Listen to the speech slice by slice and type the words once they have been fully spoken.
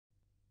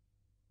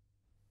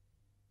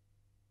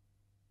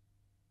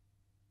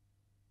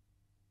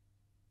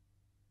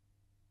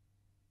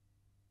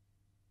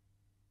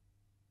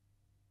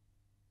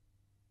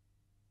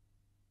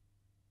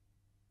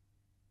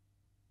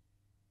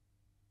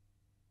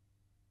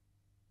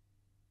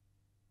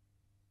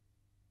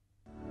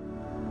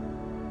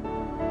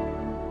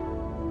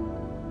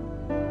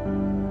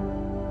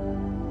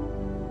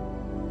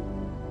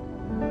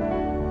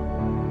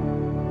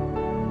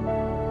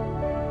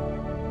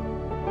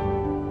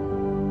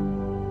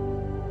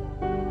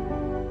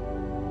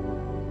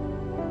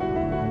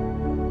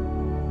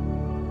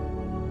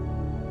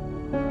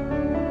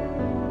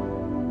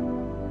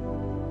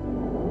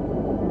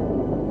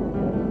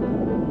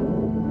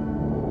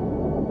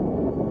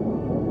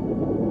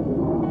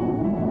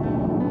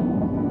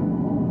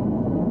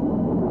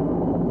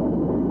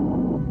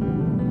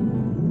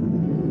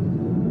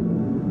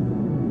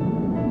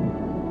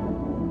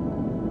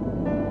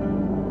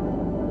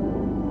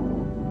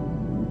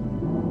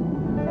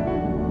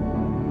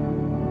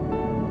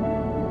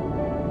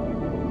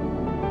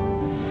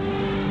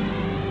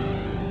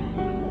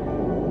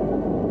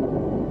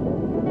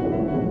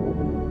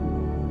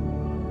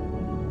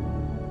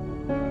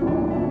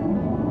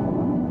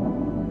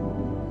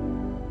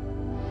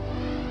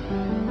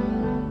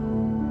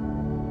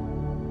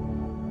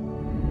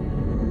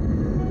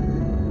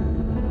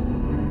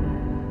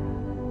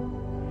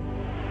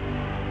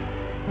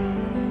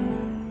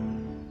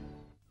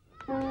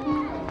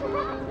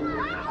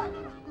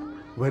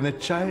When a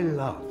child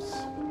laughs,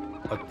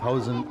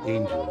 1,000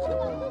 angels are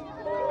born.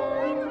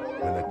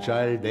 When a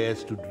child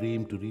dares to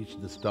dream to reach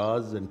the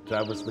stars and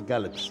traverse the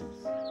galaxies,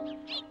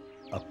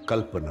 a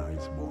Kalpana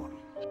is born.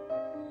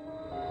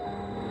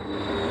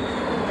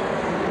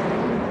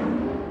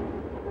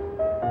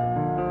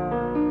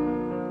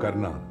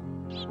 Karnal,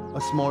 a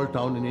small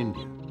town in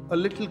India. A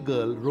little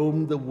girl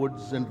roamed the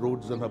woods and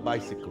roads on her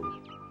bicycle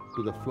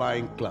to the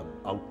flying club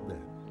out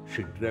there.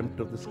 She dreamt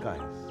of the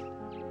skies,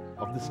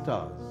 of the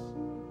stars,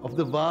 of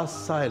the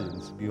vast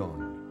silence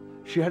beyond.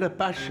 She had a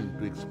passion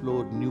to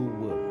explore new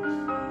worlds.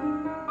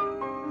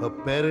 Her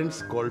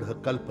parents called her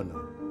Kalpana,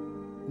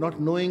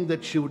 not knowing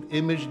that she would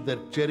image their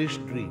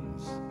cherished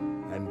dreams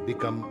and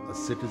become a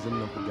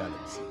citizen of the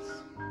galaxies.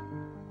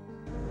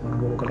 और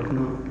वो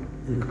कल्पना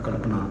एक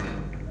कल्पना थी,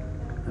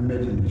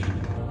 imagination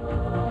थी.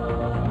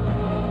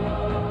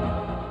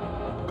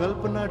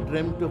 Kalpana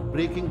dreamt of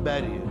breaking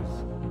barriers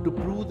to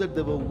prove that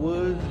there were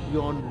worlds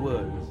beyond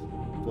worlds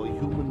for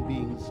human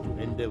beings to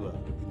endeavor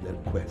in their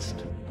quest.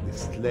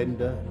 This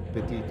slender,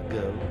 petite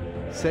girl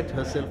set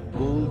herself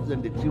goals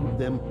and achieved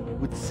them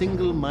with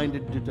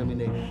single-minded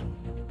determination.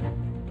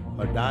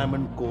 Her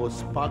diamond core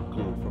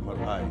sparkled from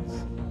her eyes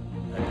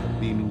and her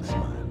beaming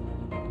smile.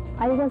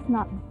 I was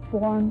not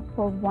born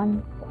for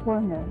one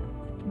corner.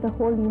 The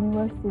whole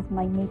universe is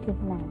my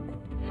native land.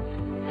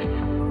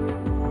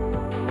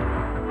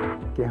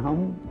 कि हम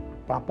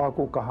पापा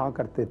को कहा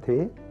करते थे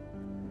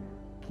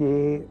कि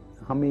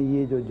हमें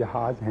ये जो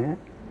जहाज़ हैं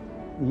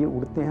ये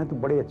उड़ते हैं तो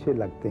बड़े अच्छे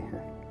लगते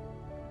हैं.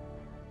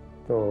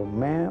 तो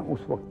मैं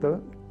उस वक्त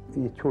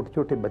ये छोटे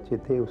छोटे बच्चे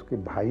थे, उसके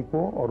भाई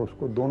को और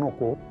उसको दोनों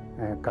को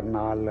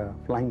करनाल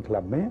फ्लाइंग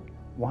क्लब में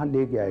वहाँ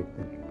ले गया एक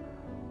दिन.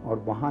 और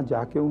वहाँ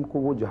जाके उनको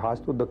वो जहाज़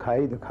तो दिखाए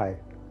ही दिखाए.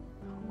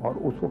 और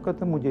उस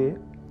वक्त मुझे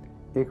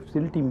एक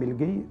फैसिलिटी मिल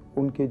गई,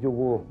 उनके जो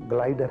वो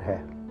ग्लाइडर है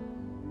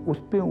उस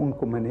पे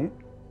उनको मैंने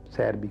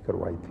सैर भी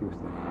करवाई थी उस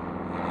दिन.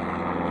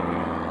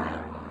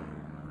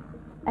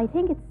 I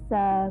think it's,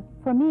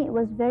 for me, it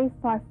was very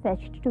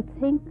far-fetched to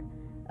think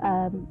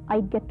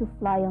I'd get to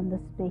fly on the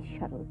space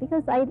shuttle,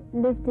 because I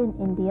lived in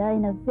India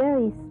in a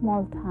very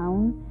small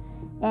town,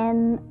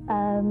 and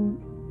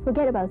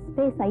forget about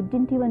space, I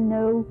didn't even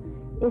know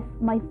if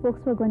my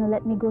folks were going to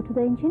let me go to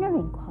the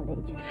engineering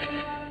college.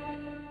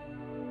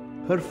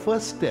 Her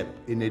first step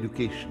in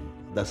education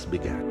thus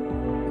began.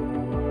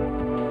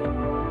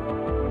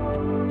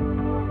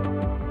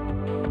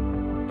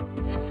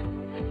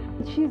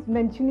 She's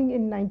mentioning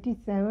in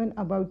 '97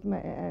 about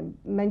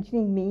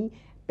mentioning me,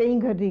 paying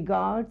her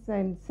regards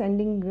and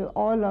sending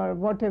all or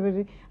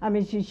whatever. I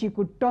mean, she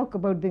could talk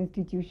about the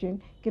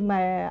institution.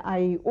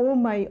 I owe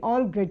my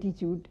all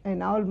gratitude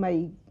and all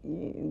my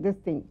this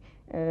thing,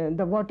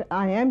 what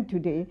I am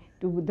today,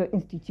 to the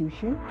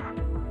institution.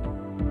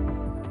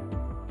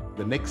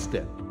 The next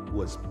step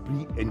was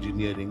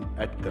pre-engineering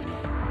at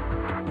Kalpana.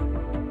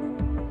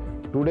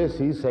 Today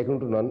she is second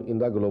to none in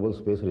the global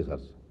space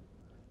research.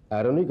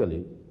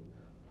 Ironically,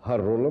 her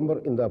roll number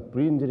in the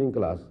pre-engineering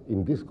class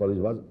in this college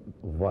was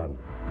 1.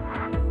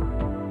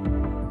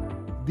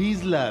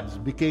 These labs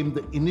became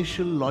the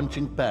initial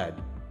launching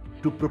pad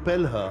to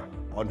propel her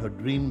on her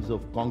dreams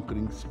of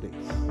conquering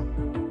space.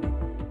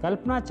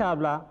 Kalpana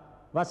Chawla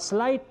was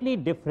slightly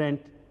different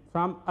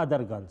from other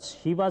girls.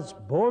 She was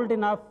bold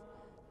enough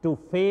to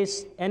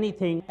face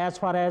anything. As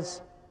far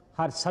as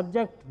her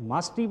subject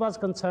mastery was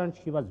concerned,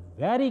 she was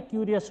very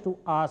curious to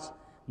ask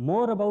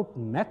more about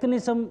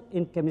mechanism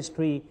in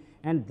chemistry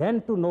and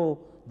then to know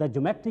the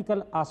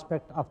geometrical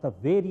aspect of the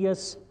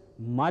various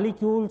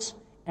molecules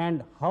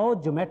and how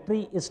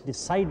geometry is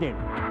decided.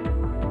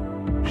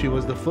 She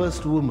was the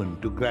first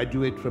woman to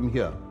graduate from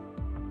here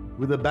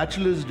with a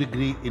bachelor's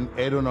degree in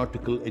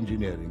aeronautical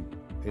engineering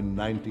in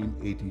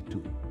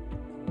 1982.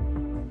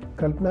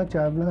 Kalpana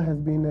Chawla has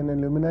been an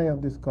alumni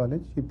of this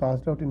college. She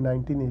passed out in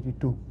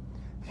 1982.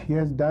 She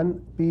has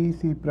done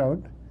PEC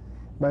proud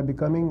by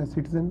becoming a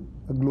citizen,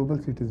 a global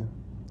citizen.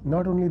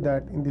 Not only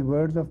that, in the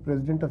words of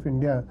President of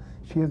India,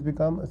 she has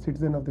become a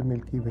citizen of the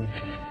Milky Way.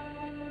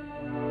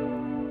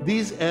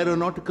 These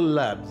aeronautical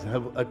labs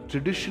have a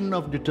tradition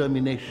of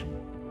determination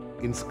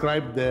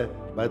inscribed there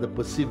by the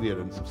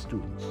perseverance of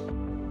students.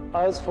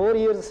 I was 4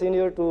 years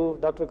senior to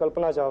Dr.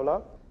 Kalpana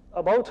Chawla.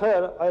 About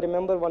her, I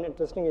remember one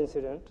interesting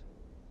incident.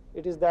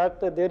 It is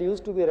that there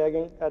used to be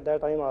ragging at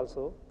that time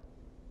also.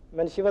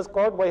 When she was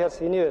caught by her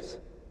seniors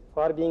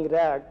for being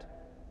ragged,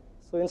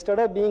 so instead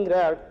of being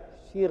ragged,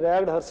 she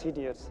ragged her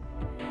seniors.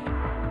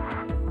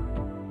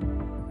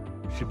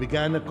 She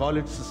began a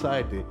college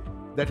society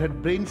that had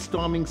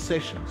brainstorming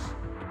sessions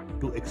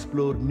to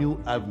explore new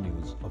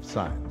avenues of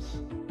science.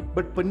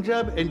 But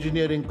Punjab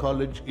Engineering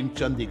College in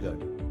Chandigarh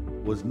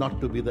was not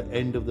to be the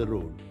end of the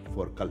road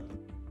for Kalpana.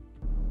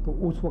 तो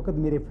उस वक्त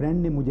मेरे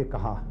friend ने मुझे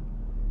कहा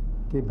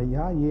कि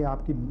भैया ये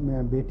आपकी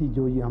बेटी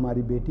जो ये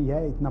हमारी बेटी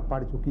है इतना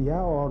पढ़ चुकी है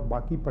और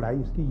बाकी पढ़ाई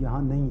इसकी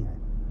यहाँ नहीं है,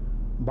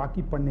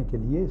 बाकी पढ़ने के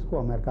लिए इसको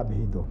अमेरिका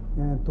भेज दो.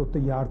 तो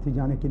तैयार थी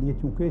जाने के लिए,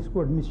 चूँकि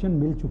इसको एडमिशन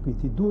मिल चुकी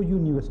थी, 2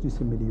 यूनिवर्सिटी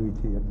से मिली हुई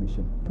थी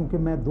एडमिशन. क्योंकि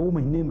मैं 2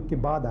 महीने के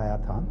बाद आया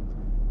था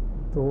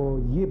तो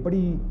ये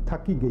बड़ी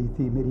थकी गई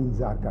थी मेरी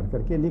इंतज़ार कर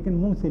करके, लेकिन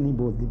मुंह से नहीं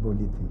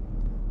बोली थी।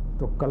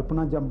 तो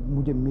कल्पना जब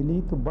मुझे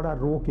मिली तो बड़ा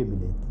रो के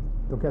मिली थी।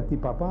 तो कहती,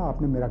 पापा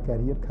आपने मेरा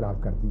कैरियर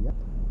ख़राब कर दिया।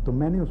 तो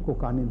मैंने उसको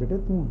कहा, नहीं बेटे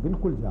तू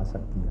बिल्कुल जा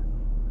सकती है,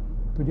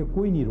 तुझे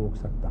कोई नहीं रोक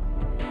सकता।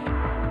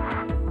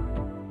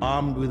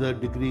 Armed with a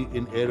degree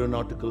in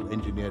aeronautical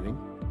engineering,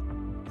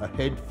 a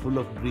head full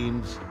of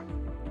dreams,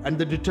 and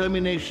the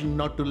determination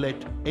not to let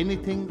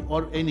anything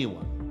or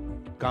anyone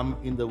come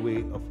in the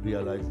way of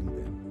realizing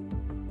them,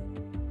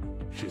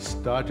 she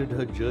started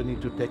her journey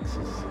to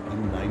Texas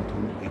in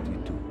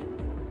 1982.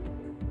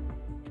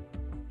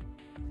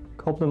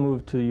 Kalpana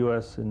moved to the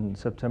U.S. in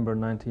September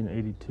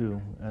 1982,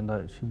 and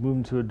she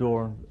moved to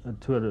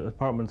an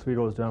apartment 3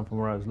 doors down from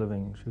where I was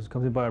living. She was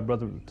accompanied by her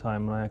brother at the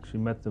time, and I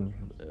actually met them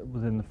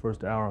within the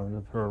first hour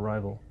of her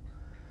arrival.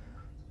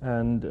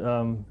 And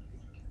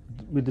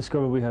we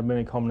discovered we had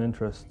many common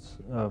interests,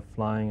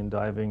 flying and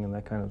diving and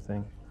that kind of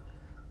thing.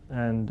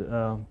 And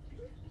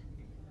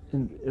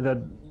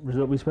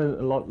we spent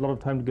a lot of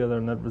time together,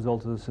 and that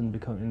resulted us in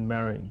getting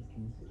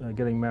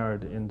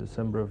married in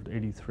December of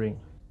 '83.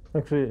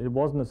 Actually, it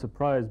wasn't a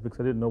surprise because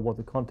I didn't know what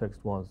the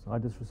context was. I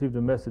just received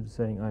a message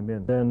saying I'm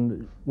in.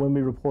 Then when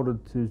we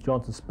reported to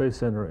Johnson Space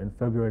Center in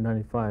February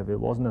 '95, it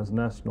wasn't as an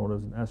astronaut, it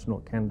was an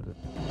astronaut candidate.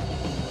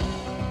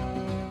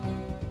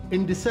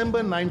 In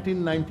December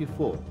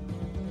 1994,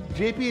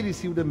 JP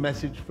received a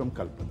message from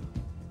Kalpana.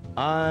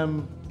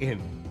 I'm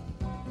in.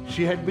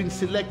 She had been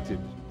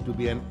selected to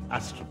be an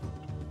astronaut.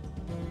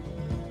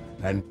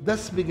 And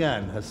thus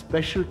began her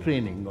special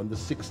training on the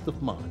 6th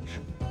of March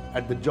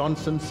at the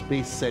Johnson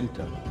Space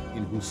Center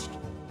in Houston.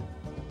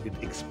 It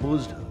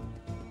exposed her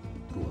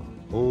to a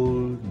whole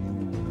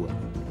new world.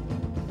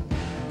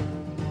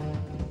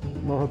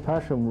 Well, her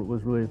passion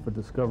was really for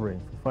discovering,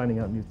 for finding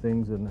out new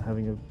things and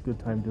having a good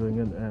time doing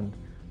it, and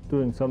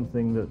doing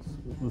something that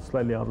was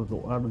slightly out of the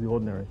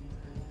ordinary.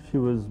 She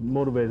was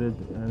motivated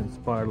and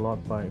inspired a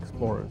lot by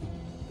explorers.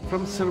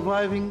 From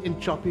surviving in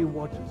choppy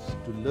waters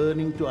to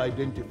learning to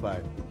identify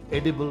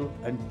edible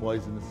and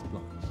poisonous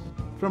plants.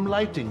 From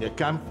lighting a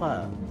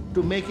campfire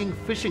to making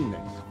fishing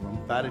nets from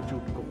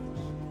parachute cords.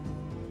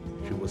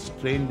 She was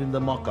trained in the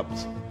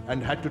mock-ups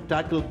and had to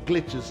tackle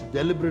glitches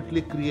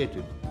deliberately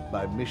created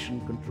by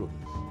mission controllers.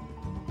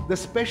 The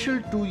special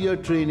 2-year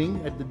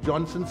training at the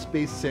Johnson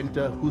Space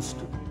Center,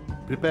 Houston,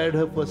 prepared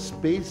her for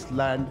space,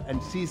 land,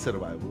 and sea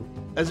survival,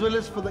 as well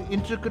as for the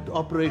intricate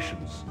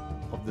operations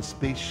of the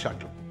space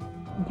shuttle.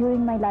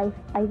 During my life,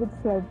 I would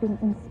say I've been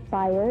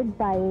inspired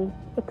by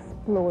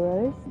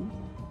explorers.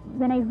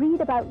 When I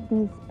read about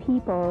these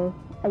people,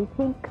 I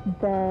think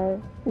the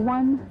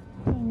one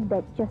thing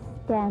that just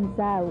stands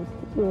out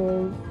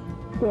is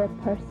their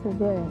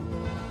perseverance.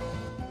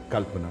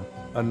 Kalpana,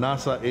 a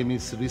NASA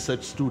Ames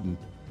research student,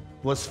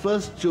 was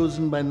first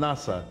chosen by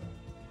NASA.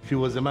 She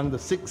was among the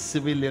 6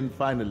 civilian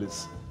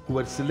finalists who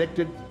were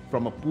selected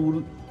from a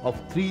pool of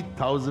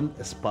 3,000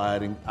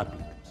 aspiring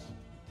applicants.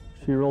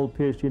 She enrolled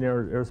PhD in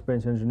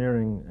aerospace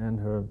engineering, and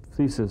her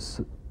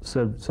thesis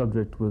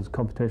subject was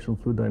computational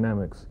fluid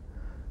dynamics,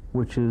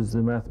 which is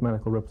the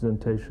mathematical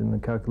representation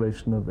and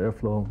calculation of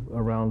airflow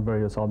around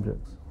various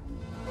objects.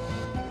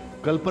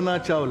 Kalpana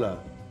Chawla,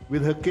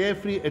 with her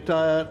carefree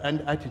attire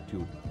and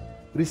attitude,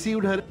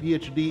 received her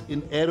PhD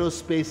in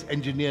aerospace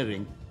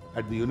engineering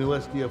at the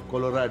University of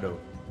Colorado,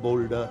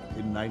 Boulder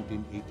in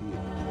 1988.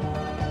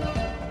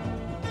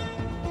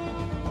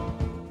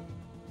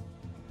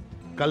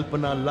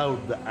 Kalpana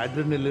loved the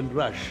adrenaline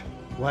rush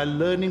while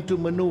learning to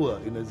maneuver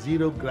in a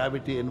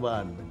zero-gravity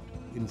environment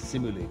in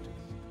simulators.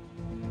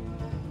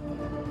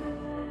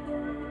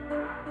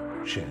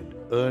 She had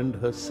earned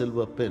her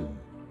silver pin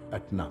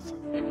at NASA.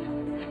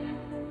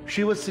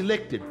 She was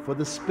selected for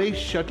the Space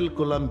Shuttle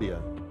Columbia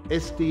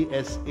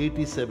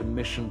STS-87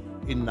 mission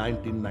in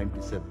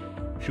 1997.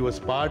 She was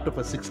part of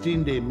a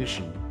 16-day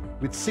mission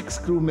with 6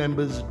 crew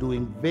members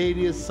doing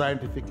various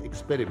scientific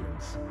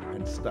experiments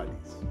and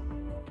studies.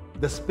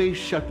 The Space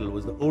Shuttle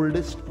was the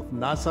oldest of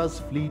NASA's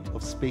fleet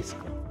of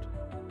spacecraft.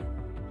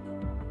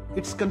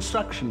 Its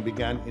construction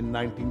began in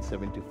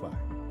 1975,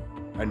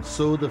 and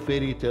so the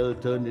fairy tale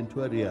turned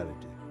into a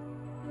reality.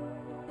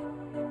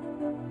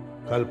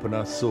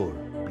 Kalpana soared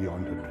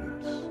beyond her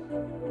dreams.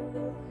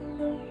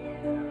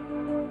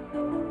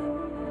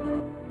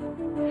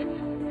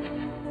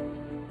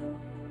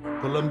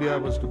 Columbia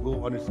was to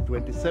go on its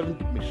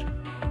 27th mission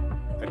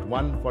at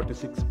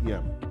 1:46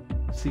 p.m.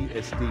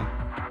 CST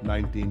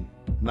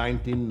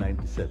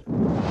 1997.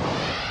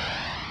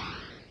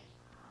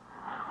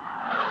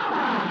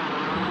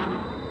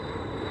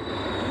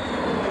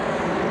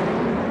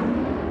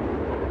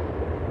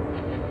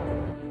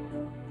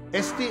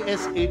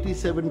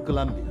 STS-87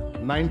 Columbia,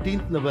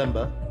 19th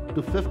November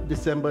to 5th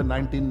December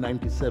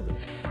 1997,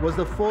 was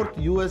the 4th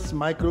US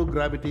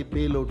microgravity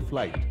payload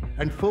flight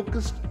and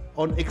focused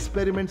on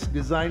experiments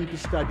designed to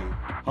study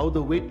how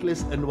the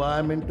weightless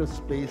environment of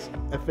space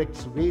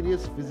affects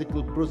various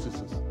physical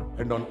processes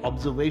and on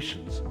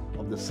observations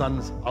of the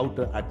sun's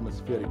outer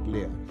atmospheric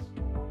layers.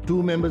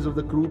 2 members of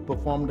the crew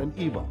performed an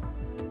EVA,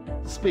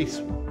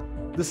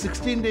 spacewalk, The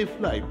 16-day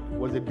flight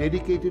was a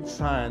dedicated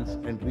science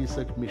and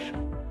research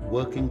mission,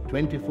 working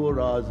 24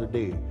 hours a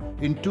day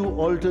in 2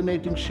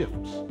 alternating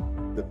shifts.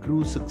 The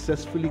crew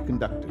successfully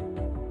conducted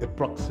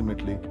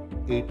approximately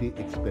 80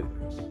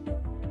 experiments.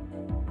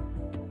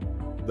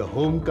 The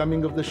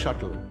homecoming of the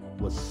shuttle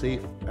was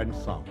safe and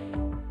sound.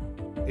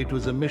 It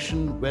was a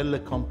mission well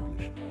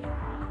accomplished,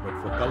 but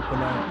for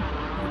Kalpana,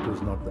 it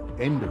was not the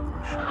end of the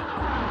mission,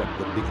 but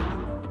the beginning.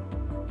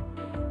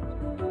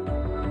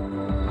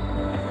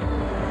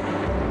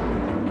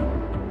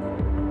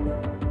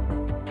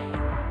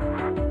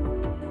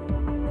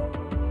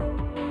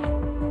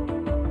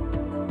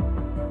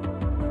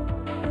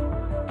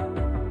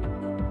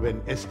 When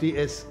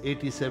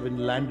STS-87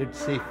 landed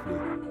safely,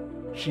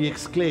 she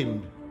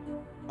exclaimed,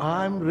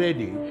 "I'm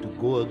ready to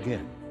go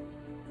again."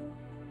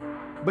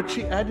 But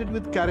she added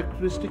with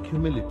characteristic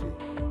humility,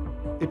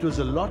 "It was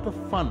a lot of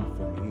fun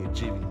for me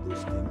achieving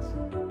those things,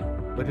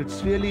 but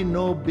it's really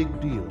no big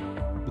deal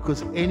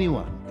because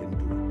anyone can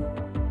do it."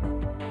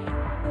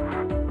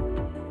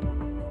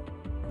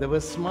 There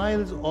were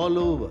smiles all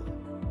over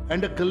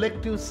and a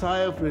collective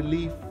sigh of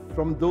relief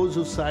from those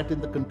who sat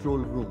in the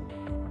control room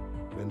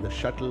when the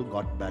shuttle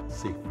got back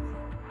safely.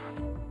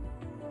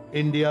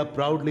 India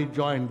proudly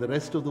joined the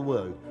rest of the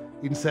world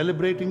in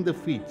celebrating the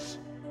feats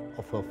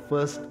of her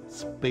first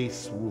space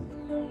woman.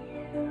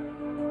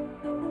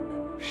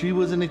 She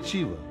was an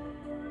achiever,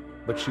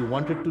 but she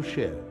wanted to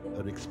share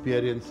her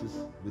experiences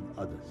with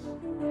others.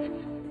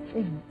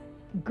 A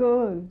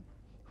girl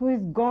who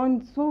has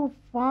gone so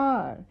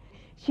far.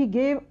 She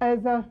gave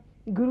as a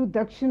Guru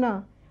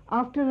Dakshina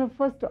after her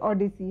first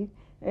Odyssey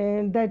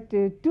that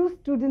 2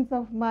 students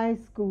of my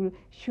school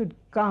should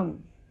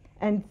come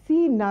and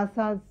see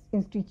NASA's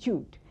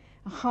institute,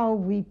 how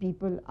we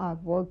people are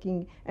working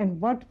and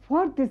what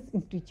for this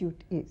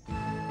institute is.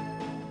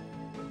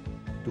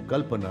 To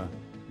Kalpana,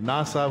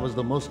 NASA was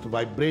the most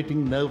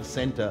vibrating nerve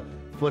center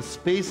for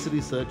space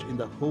research in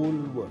the whole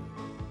world.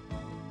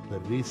 The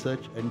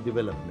research and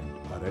development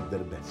are at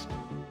their best.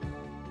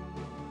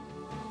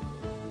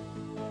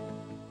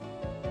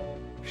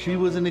 She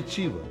was an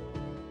achiever,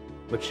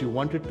 but she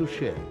wanted to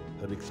share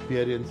her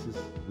experiences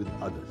with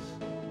others.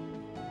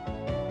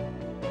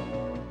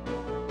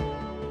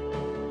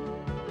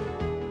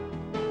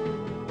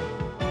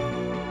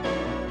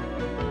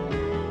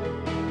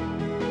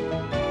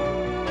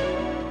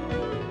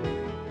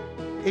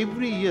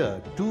 Every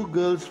year, 2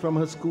 girls from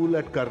her school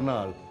at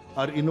Karnal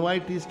are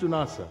invitees to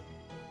NASA,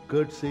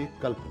 courtesy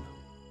Kalpana.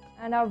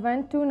 And I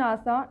went to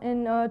NASA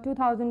in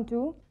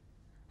 2002.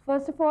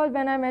 First of all,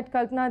 when I met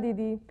Kalpana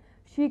Didi,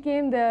 she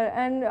came there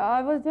and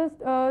I was just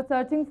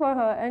searching for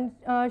her, and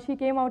she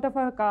came out of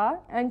her car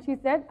and she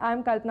said,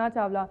 "I'm Kalpana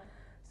Chawla."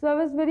 So I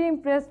was very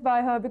impressed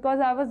by her because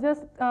I was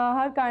just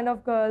her kind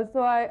of girl. So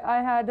I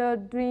had a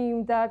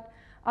dream that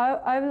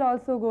I will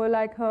also go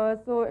like her.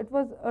 So it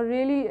was a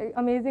really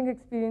amazing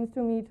experience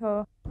to meet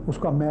her.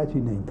 उसका match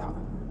ही नहीं था.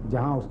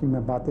 जहाँ उसकी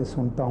मैं बातें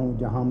सुनता हूँ,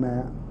 जहाँ मैं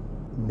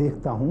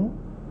देखता हूँ,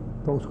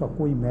 तो उसका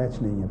कोई मैच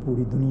नहीं है.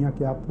 पूरी दुनिया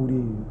क्या,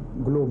 पूरी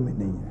ग्लोब में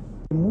नहीं है.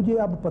 मुझे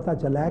अब पता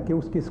चला है कि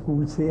उसके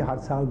स्कूल से हर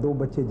साल 2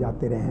 बच्चे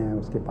जाते रहे हैं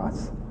उसके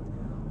पास,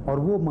 और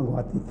वो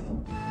मंगवाती थी.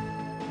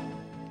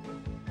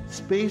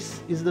 Space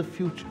is the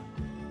future,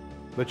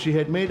 but she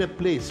had made a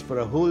place for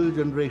a whole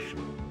generation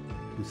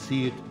to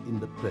see it in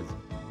the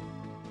present.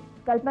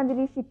 Kalpana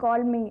Didi, she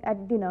called me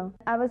at dinner.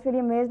 I was really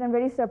amazed and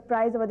very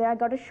surprised over there. I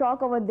got a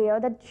shock over there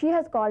that she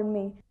has called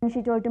me. And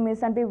she told to me,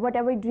 "Sanpi,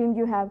 whatever dream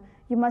you have,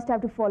 you must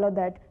have to follow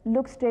that.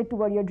 Look straight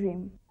toward your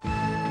dream."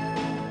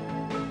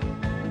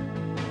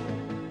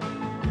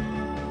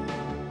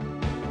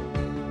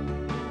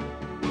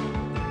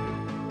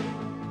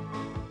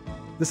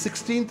 The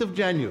 16th of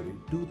January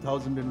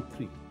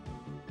 2003,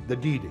 the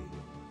D-Day.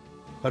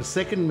 Her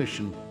second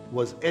mission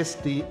was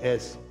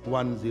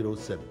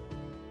STS-107.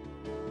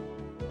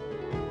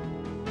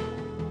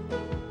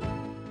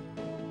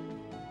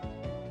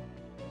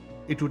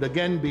 It would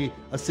again be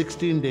a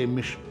 16-day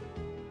mission.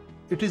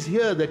 It is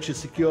here that she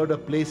secured a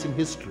place in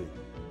history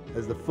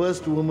as the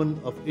first woman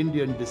of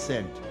Indian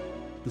descent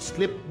to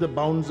slip the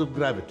bounds of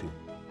gravity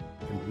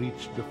and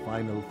reach the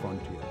final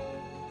frontier.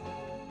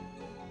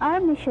 Our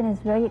mission is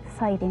very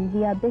exciting.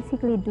 We are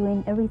basically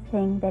doing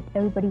everything that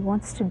everybody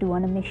wants to do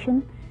on a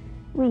mission.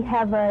 We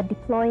have a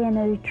deploy and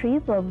a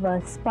retrieve of a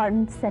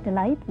Spartan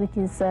satellite, which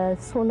is a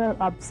solar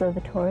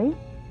observatory.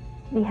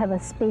 We have a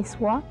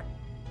spacewalk,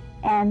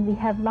 and we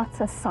have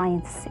lots of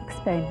science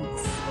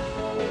experiments.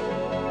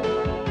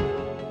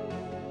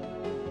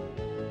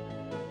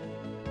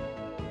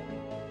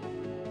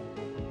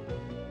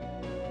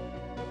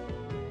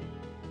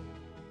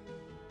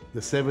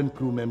 The 7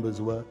 crew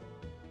members were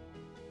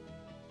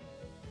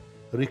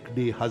Rick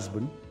D.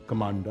 Husband,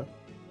 Commander,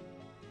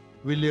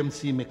 William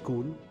C.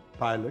 McCool,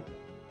 Pilot,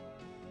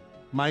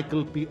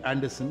 Michael P.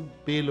 Anderson,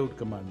 Payload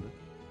Commander,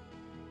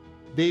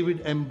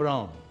 David M.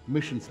 Brown,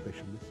 Mission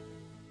Specialist,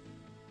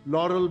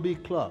 Laurel B.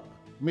 Clark,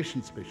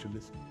 Mission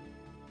Specialist,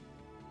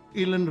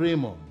 Ilan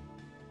Raymond,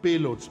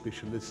 Payload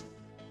Specialist,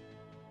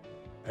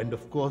 and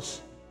of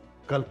course,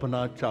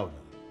 Kalpana Chawla,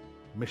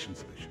 mission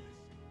specialist.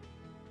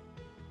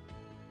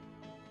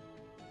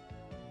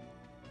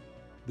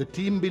 The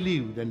team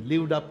believed and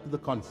lived up to the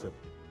concept.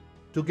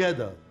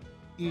 Together,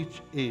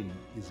 each aim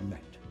is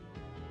met.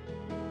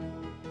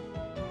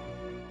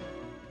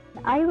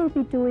 I will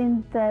be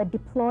doing the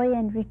deploy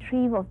and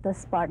retrieve of the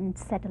Spartan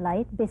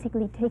satellite,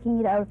 basically taking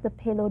it out of the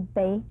payload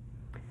bay,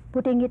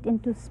 putting it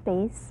into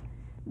space.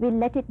 We'll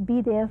let it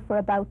be there for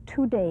about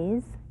 2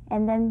 days,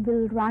 and then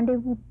we'll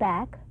rendezvous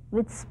back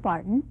with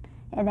Spartan,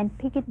 and then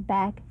pick it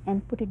back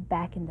and put it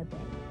back in the bay.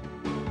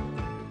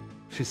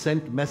 She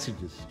sent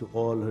messages to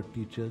all her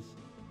teachers,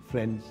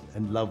 friends,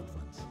 and loved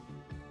ones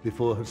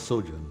before her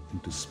sojourn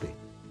into space.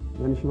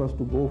 When she was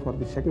to go for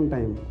the second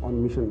time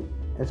on mission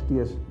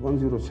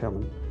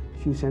STS-107,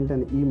 she sent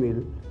an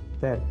email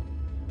that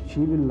she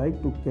will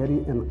like to carry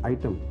an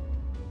item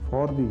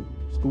for the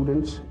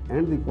students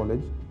and the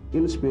college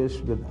in space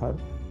with her,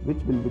 which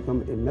will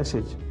become a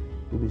message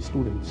to the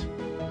students.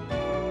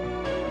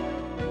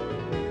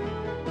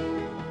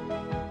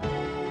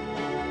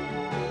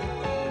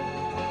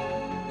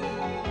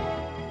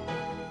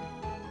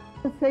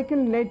 The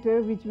second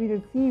letter which we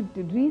received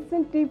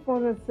recently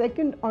for a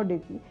second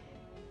odyssey,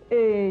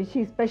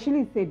 she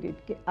specially said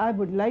it, I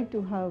would like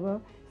to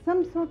have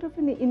some sort of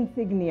an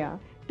insignia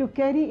to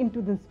carry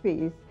into the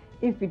space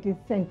if it is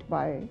sent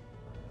by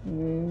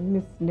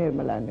Miss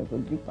Nirmala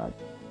Nagudripat.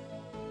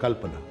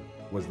 Kalpana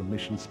was the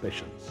mission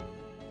specialist.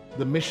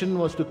 The mission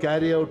was to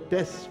carry out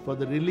tests for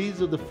the release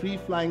of the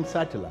free-flying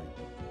satellite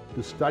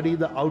to study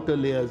the outer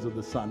layers of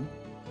the sun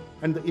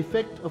and the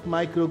effect of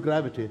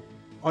microgravity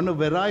on a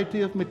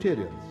variety of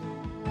materials.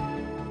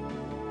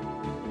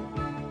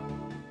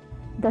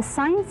 The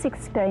science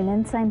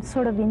experiments, I'm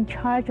sort of in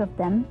charge of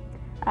them.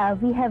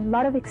 We have a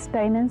lot of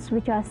experiments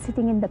which are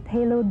sitting in the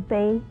payload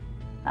bay.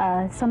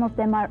 Some of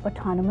them are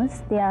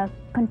autonomous, they are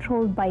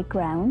controlled by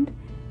ground,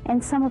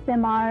 and some of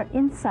them are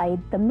inside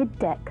the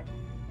mid-deck,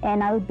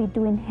 and I'll be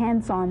doing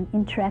hands-on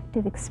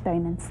interactive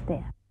experiments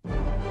there.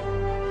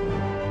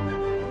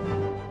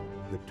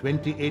 The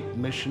 28th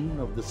mission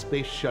of the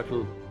space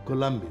shuttle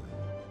Columbia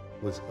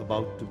was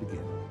about to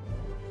begin.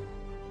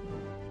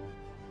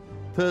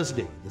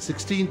 Thursday, the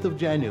 16th of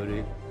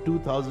January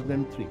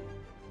 2003,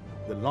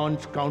 the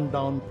launch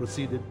countdown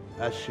proceeded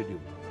as scheduled.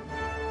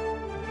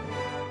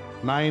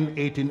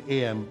 9:18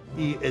 a.m.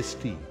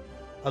 EST,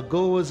 a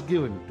go was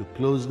given to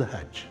close the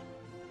hatch.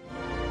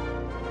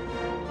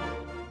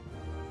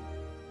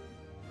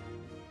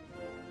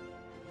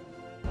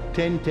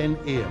 (10:10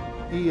 a.m.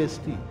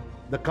 EST,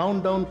 the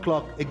countdown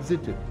clock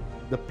exited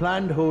the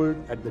planned hold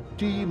at the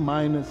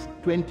T-minus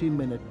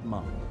 20-minute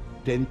mark.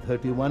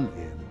 10:31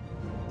 a.m.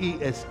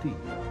 EST,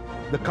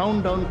 the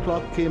countdown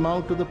clock came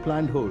out to the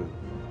planned hold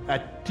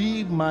at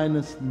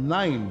T-minus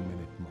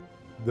 9-minute mark.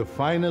 The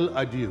final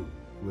adieu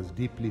was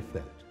deeply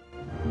felt.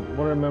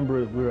 What I remember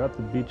is we were at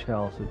the beach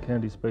house at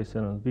Kennedy Space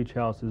Center. The beach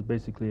house is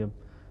basically a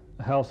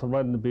house right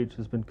on the beach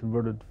that's been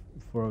converted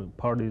for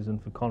parties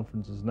and for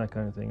conferences and that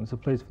kind of thing. It's a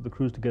place for the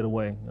crews to get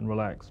away and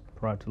relax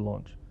prior to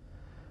launch.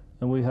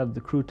 And we had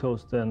the crew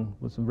toast then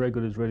with some very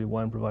good Israeli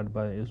wine provided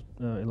by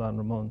Ilan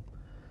Ramon.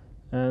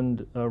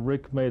 And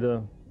Rick made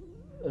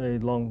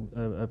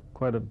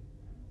quite a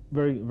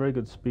very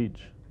good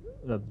speech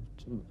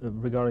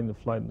regarding the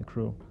flight and the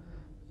crew.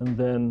 And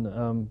then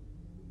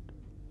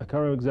I can't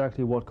remember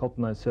exactly what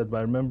Kalpana said, but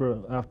I remember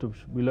after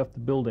we left the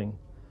building,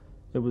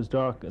 it was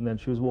dark, and then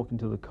she was walking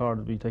to the car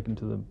to be taken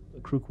to the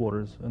crew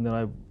quarters, and then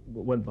I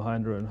went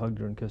behind her and hugged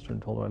her and kissed her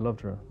and told her I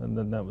loved her, and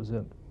then that was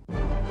it.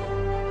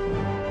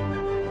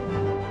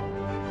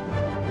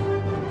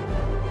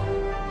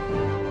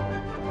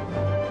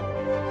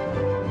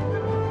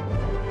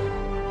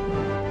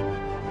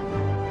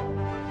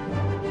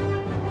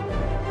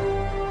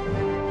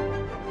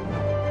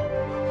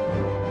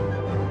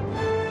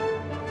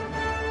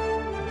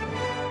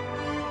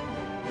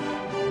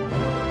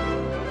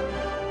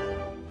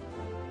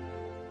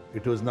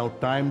 It was now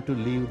time to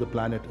leave the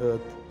planet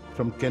Earth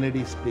from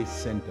Kennedy Space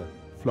Center,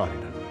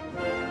 Florida.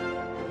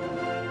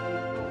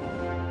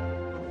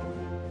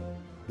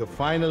 The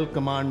final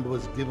command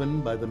was given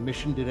by the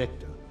mission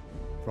director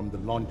from the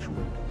launch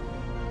window.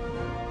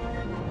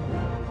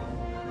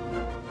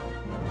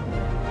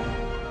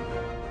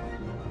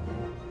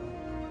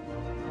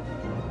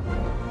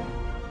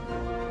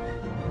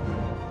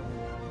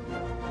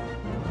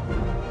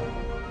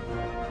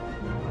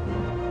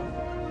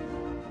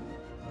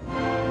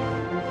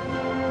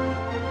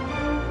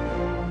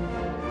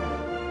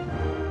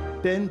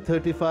 At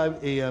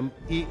 10:35 a.m.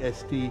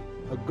 EST,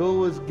 a go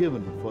was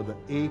given for the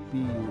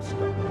APU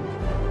start.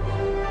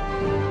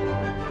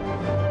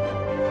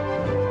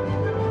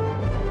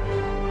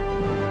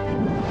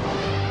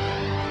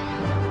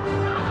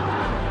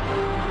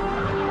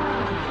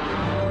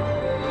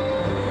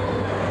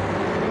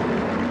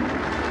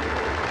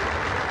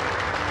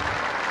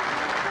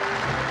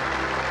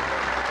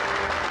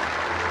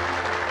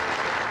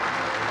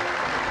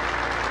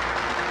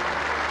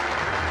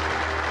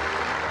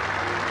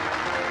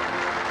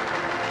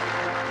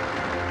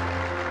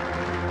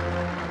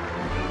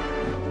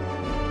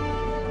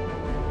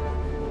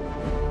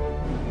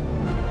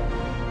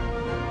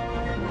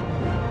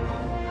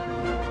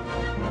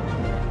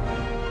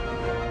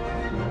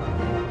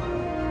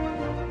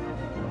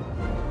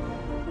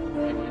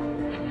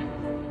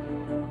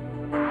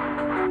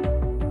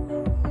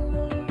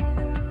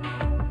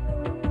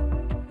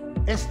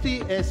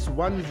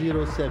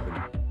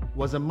 STS-107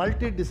 was a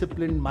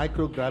multidisciplined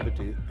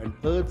microgravity and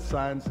earth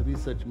science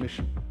research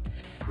mission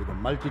with a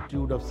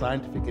multitude of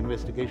scientific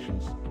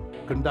investigations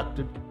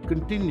conducted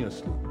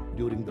continuously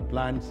during the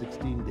planned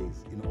 16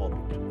 days in orbit.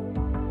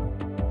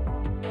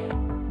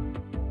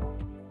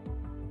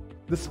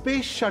 The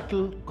Space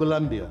Shuttle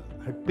Columbia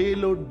had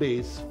payload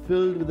bays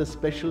filled with a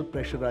special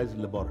pressurized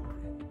laboratory.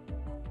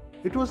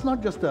 It was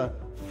not just a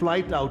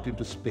flight out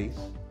into space,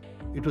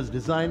 it was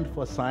designed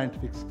for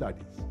scientific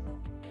studies.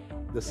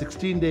 The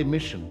 16-day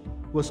mission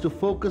was to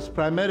focus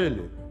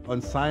primarily on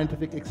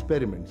scientific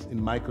experiments in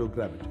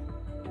microgravity.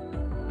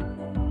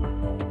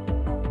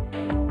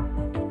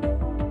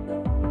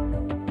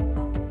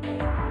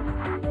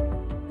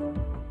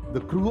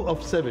 The crew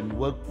of 7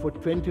 worked for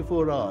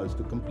 24 hours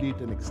to complete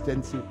an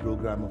extensive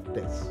program of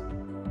tests.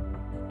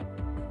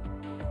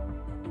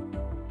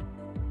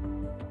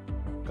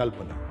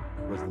 Kalpana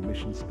was the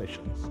mission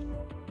specialist.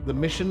 The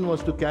mission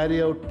was to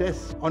carry out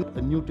tests on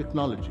a new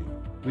technology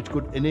which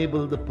could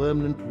enable the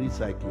permanent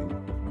recycling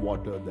of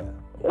water there.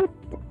 It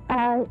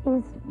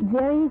is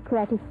very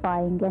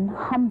gratifying and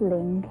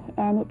humbling,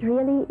 and it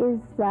really is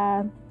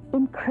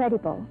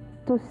incredible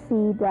to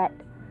see that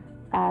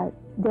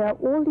there are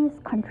all these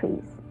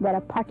countries that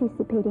are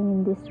participating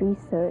in this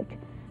research,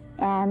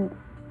 and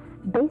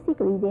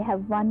basically they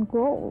have one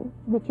goal,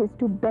 which is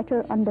to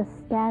better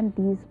understand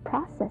these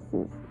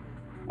processes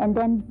and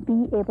then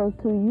be able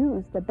to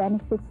use the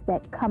benefits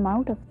that come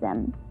out of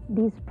them.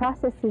 These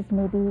processes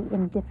may be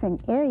in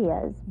different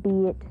areas,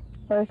 be it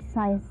earth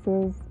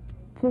sciences,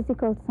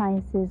 physical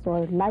sciences,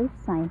 or life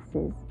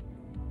sciences.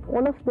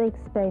 All of the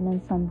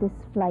experiments on this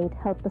flight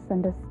help us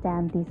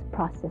understand these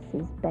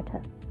processes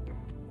better.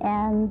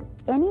 And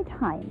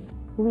anytime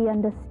we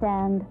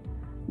understand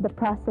the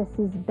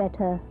processes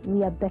better,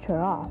 we are better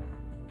off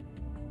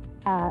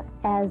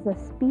as a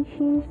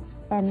species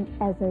and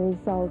as a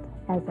result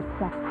as a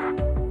planet.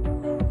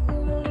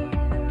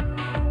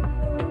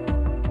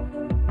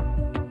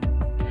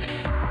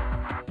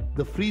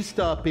 The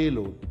Freestar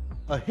payload,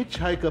 a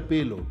hitchhiker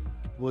payload,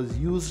 was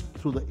used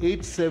through the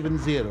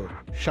 870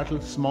 Shuttle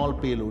Small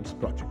Payloads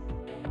project.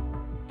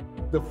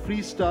 The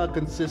Freestar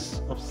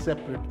consists of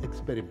separate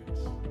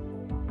experiments.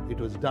 It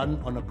was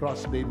done on a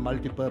cross-bay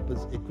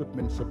multi-purpose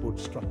equipment support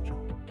structure.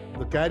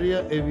 The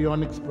carrier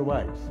avionics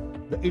provides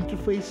the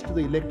interface to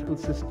the electrical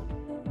system,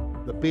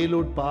 the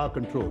payload power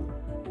control,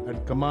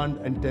 and command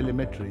and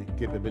telemetry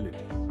capabilities.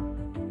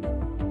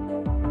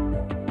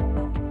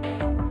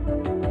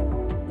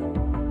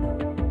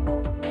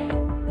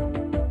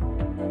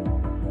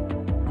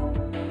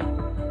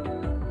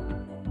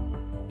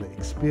 The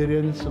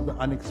experience of the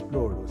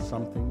unexplored was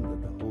something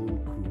that the whole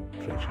crew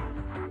treasured.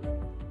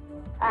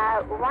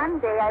 One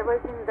day I was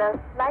in the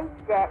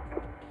flight deck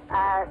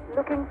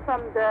looking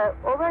from the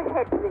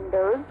overhead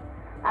windows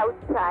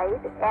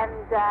outside,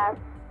 and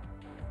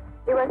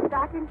it was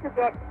starting to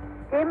get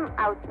dim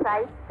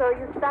outside, so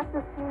you start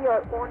to see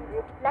your own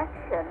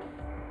reflection.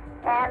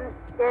 And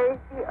there is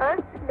the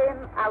Earth's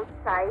limb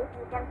outside.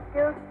 You can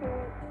still see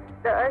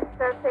the Earth's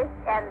surface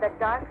and the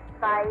dark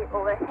sky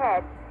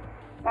overhead.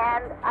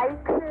 And I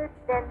could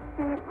then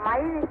see my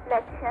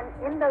reflection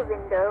in the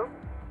window,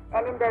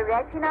 and in the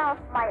retina of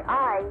my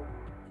eye,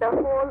 the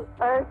whole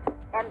Earth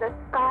and the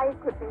sky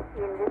could be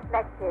seen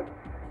reflected.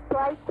 So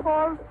I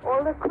called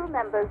all the crew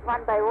members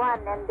one by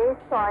one, and they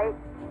saw it,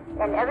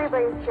 and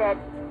everybody said,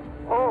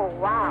 "Oh,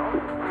 wow."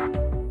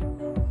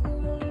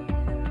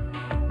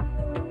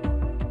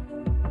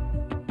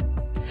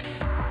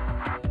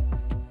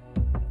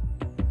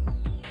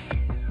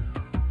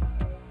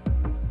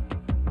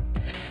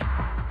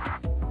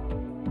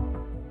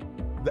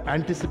 The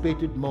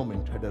anticipated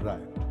moment had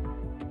arrived.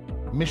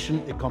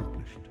 Mission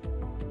accomplished.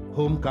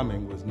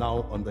 Homecoming was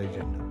now on the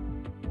agenda.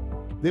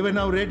 They were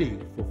now ready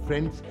for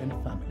friends and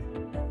family.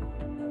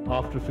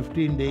 After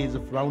 15 days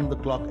of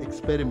round-the-clock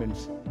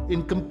experiments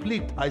in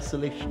complete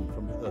isolation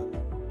from the Earth,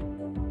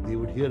 they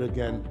would hear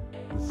again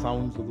the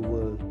sounds of the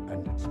world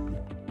and its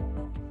people.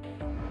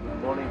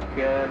 Good morning,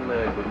 Ken.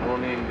 Good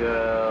morning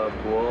to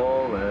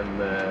all, and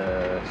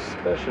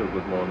special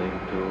good morning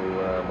to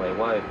my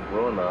wife,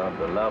 Rona,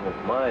 the love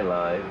of my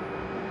life.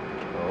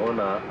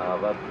 רונה,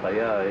 אהבת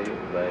חיי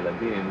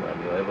והילדים,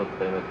 אני אוהב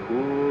אתכם את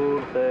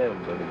כולכם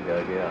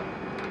ומתגעגע.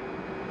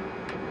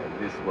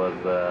 This was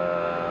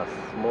a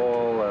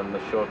small and a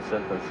short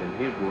sentence in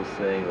Hebrew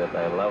saying that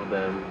I love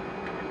them,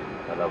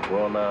 I love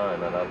Rona,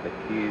 and I love the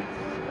kids,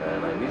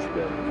 and I miss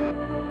them.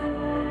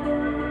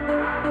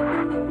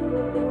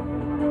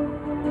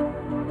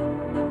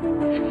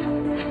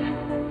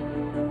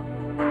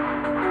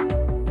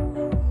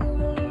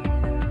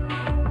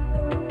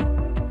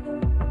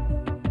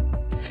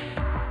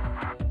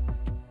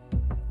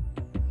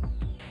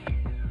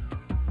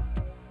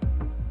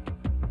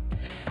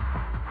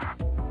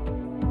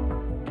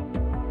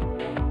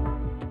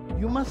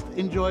 You must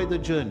enjoy the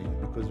journey,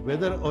 because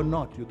whether or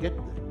not you get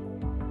there,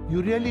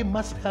 you really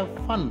must have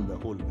fun the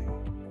whole way.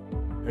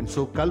 And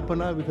so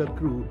Kalpana with her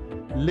crew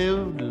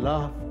lived,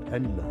 laughed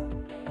and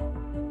learned.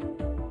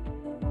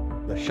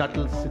 The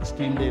shuttle's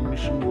 16-day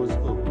mission was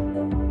over,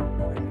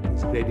 and it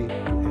was ready to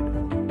head home.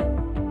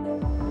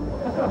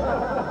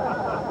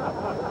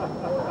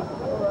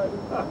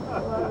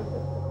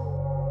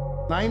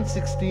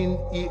 9:16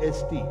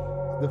 EST,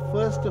 the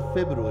 1st of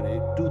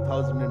February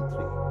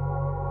 2003.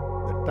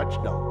 The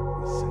touchdown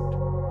was set.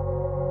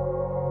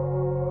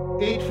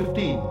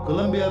 8:15,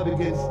 Columbia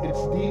begins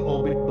its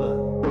deorbit burn.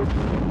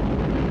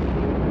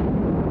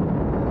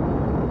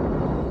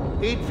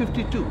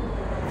 8:52,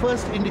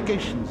 first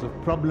indications of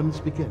problems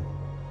begin.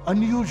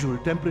 Unusual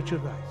temperature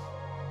rise.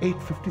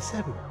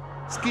 8:57,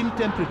 skin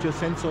temperature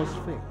sensors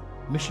fail.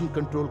 Mission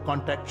control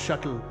contact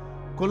shuttle.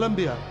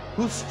 Columbia,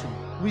 Houston,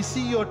 we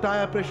see your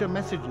tire pressure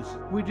messages.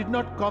 We did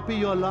not copy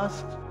your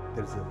last.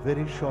 There is a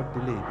very short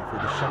delay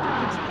before the shuttle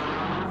gets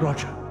back.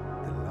 Roger,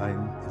 the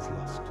line is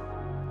lost.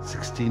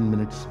 16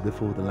 minutes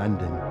before the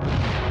landing.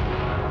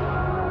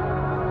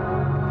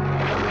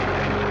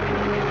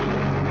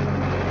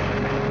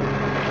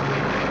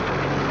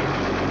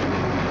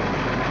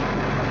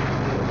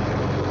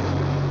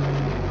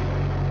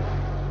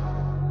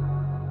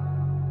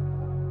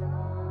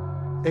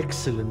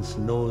 Excellence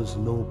knows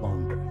no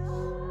boundaries.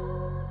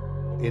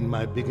 In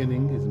my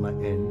beginning is my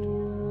end,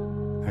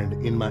 and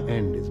in my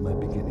end is my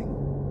beginning.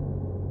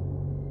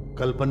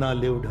 Kalpana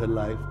lived her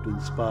life to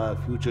inspire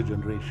future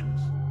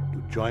generations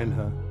to join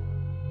her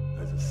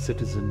as a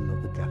citizen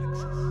of the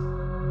galaxies.